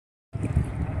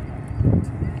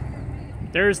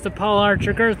There's the Polar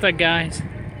Tregertha, guys.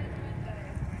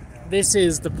 This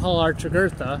is the Polar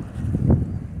Tregertha,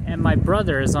 and my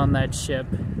brother is on that ship.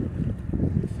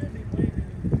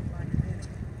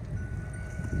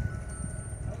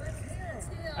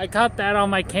 I caught that on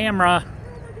my camera.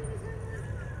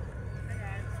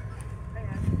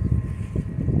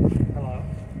 Hello.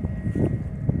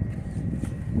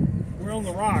 We're on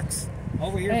the rocks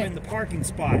over here in the parking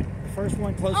spot. The first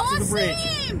one closest to the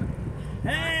bridge.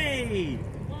 Hey!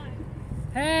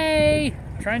 Hey!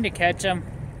 Trying to catch him.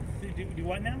 Do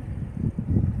what now?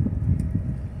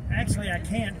 Actually, I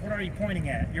can't. What are you pointing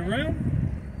at? Your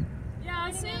room? Yeah,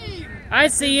 I see him. I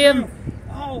see him.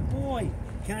 Oh boy!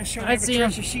 Can I show you? I see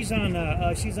him. She's on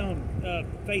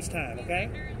FaceTime. Okay.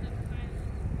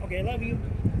 Okay, love you.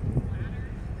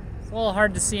 It's a little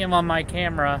hard to see him on my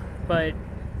camera, but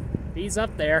he's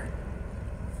up there.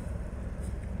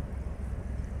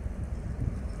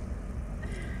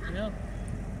 You know,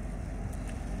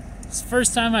 it's the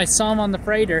first time I saw him on the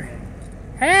freighter.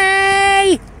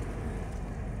 Hey!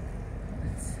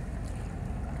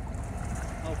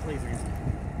 Oh, please, easy.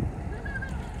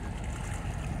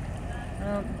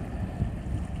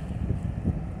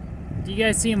 Do you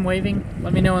guys see him waving?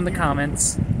 Let me know in the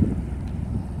comments.